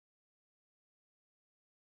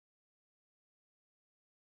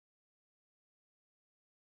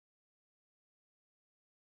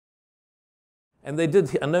And they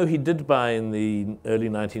did, I know he did buy in the early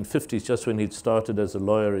 1950s, just when he'd started as a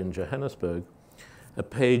lawyer in Johannesburg, a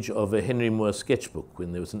page of a Henry Moore sketchbook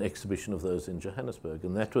when there was an exhibition of those in Johannesburg,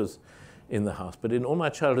 and that was in the house. But in all my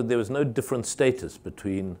childhood, there was no different status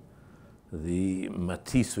between the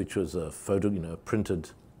Matisse, which was a photo, you know, a printed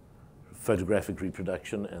photographic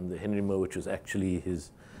reproduction, and the Henry Moore, which was actually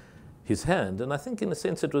his hand. And I think in a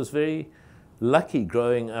sense it was very lucky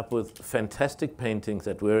growing up with fantastic paintings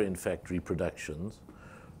that were in fact reproductions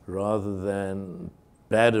rather than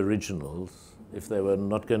bad originals if they were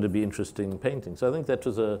not going to be interesting paintings. So I think that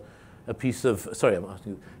was a piece of, sorry, I'm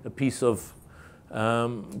asking you, a piece of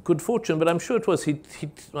good fortune, but I'm sure it was,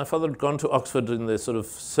 my father had gone to Oxford in the sort of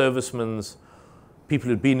servicemen's, people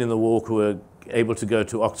who'd been in the war who were able to go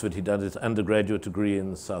to Oxford. He'd done his undergraduate degree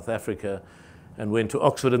in South Africa and went to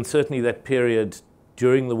Oxford, and certainly that period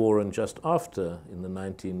during the war and just after, in the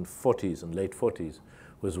 1940s and late 40s,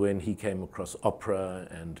 was when he came across opera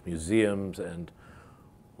and museums and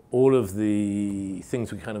all of the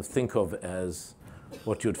things we kind of think of as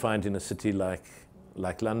what you'd find in a city like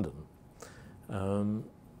London.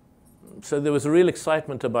 So there was a real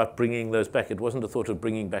excitement about bringing those back. It wasn't a thought of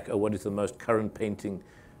bringing back, oh, what is the most current painting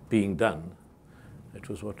being done? It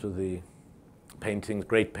was what are the paintings,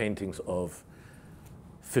 great paintings of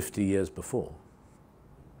 50 years before.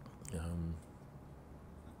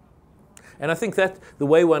 And I think that the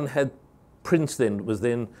way one had prints then was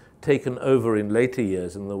then taken over in later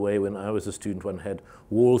years, in the way when I was a student one had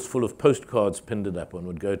walls full of postcards pinned up. One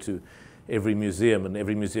would go to every museum, and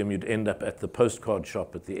every museum you'd end up at the postcard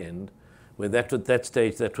shop at the end, where at that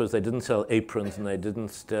stage that was, they didn't sell aprons and they didn't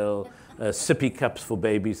sell sippy cups for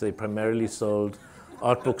babies. They primarily sold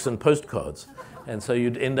art books and postcards. And so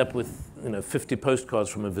you'd end up with 50 postcards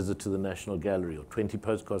from a visit to the National Gallery or 20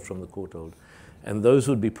 postcards from the Courtauld. And those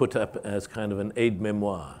would be put up as kind of an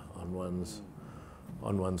aide-memoire on one's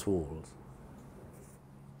walls.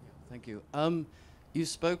 Thank you. You've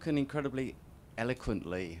spoken incredibly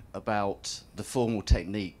eloquently about the formal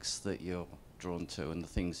techniques that you're drawn to and the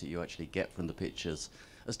things that you actually get from the pictures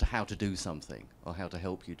as to how to do something or how to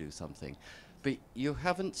help you do something. But you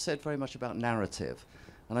haven't said very much about narrative.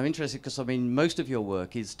 And I'm interested because, I mean, most of your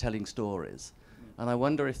work is telling stories. And I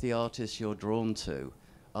wonder if the artists you're drawn to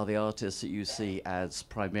are the artists that you see as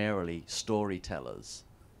primarily storytellers.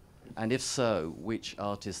 And if so, which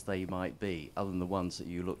artists they might be, other than the ones that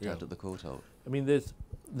you looked at the Courtauld? I mean,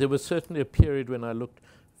 there was certainly a period when I looked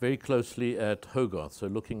very closely at Hogarth. So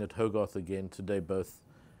looking at Hogarth again today, both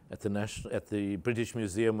at the British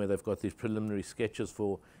Museum, where they've got these preliminary sketches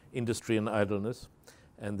for Industry and Idleness,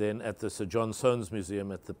 and then at the Sir John Soane's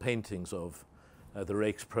Museum at the paintings of the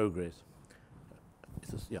Rake's Progress.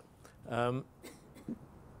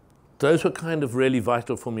 Those were kind of really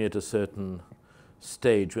vital for me at a certain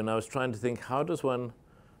stage when I was trying to think, how does one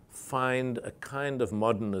find a kind of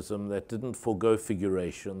modernism that didn't forego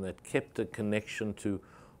figuration, that kept a connection to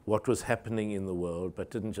what was happening in the world,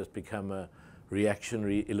 but didn't just become a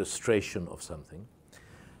reactionary illustration of something.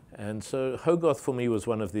 And so Hogarth for me was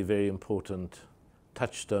one of the very important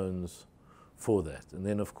touchstones for that. And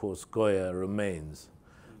then of course Goya remains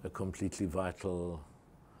a completely vital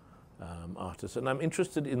artist. And I'm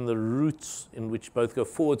interested in the routes in which both go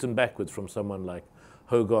forwards and backwards from someone like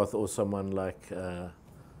Hogarth or someone like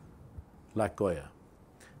Goya.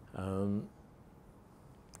 And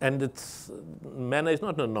Manet is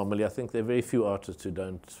not an anomaly. I think there are very few artists who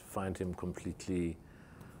don't find him completely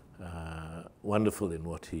wonderful in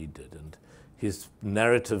what he did. And his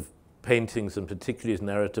narrative paintings, and particularly his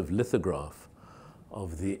narrative lithograph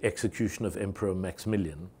of the execution of Emperor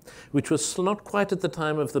Maximilian, which was not quite at the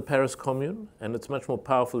time of the Paris Commune, and it's much more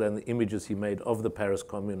powerful than the images he made of the Paris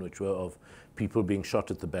Commune, which were of people being shot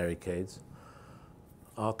at the barricades,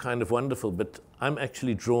 are kind of wonderful. But I'm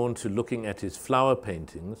actually drawn to looking at his flower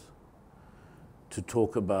paintings to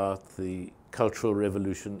talk about the Cultural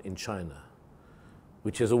Revolution in China,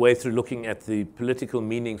 which is a way through looking at the political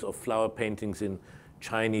meanings of flower paintings in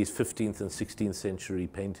Chinese 15th and 16th century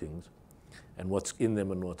paintings, and what's in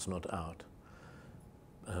them and what's not out.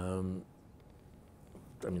 I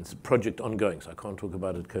mean, it's a project ongoing, so I can't talk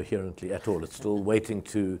about it coherently at all. It's still waiting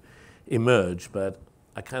to emerge, but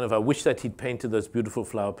I wish that he'd painted those beautiful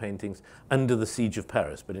flower paintings under the siege of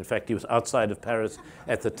Paris. But in fact, he was outside of Paris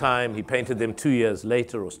at the time. He painted them 2 years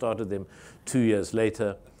later, or started them 2 years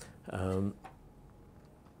later.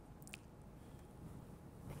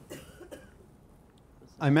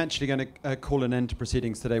 I'm actually going to call an end to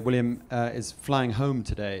proceedings today. William is flying home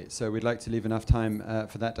today, so we'd like to leave enough time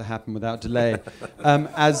for that to happen without delay.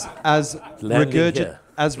 As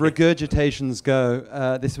as regurgitations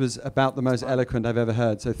go, this was about the most eloquent I've ever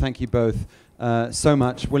heard. So thank you both so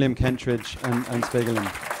much, William Kentridge and Spiegelin.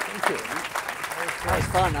 Thank you. That was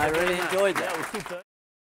fun. I really enjoyed that.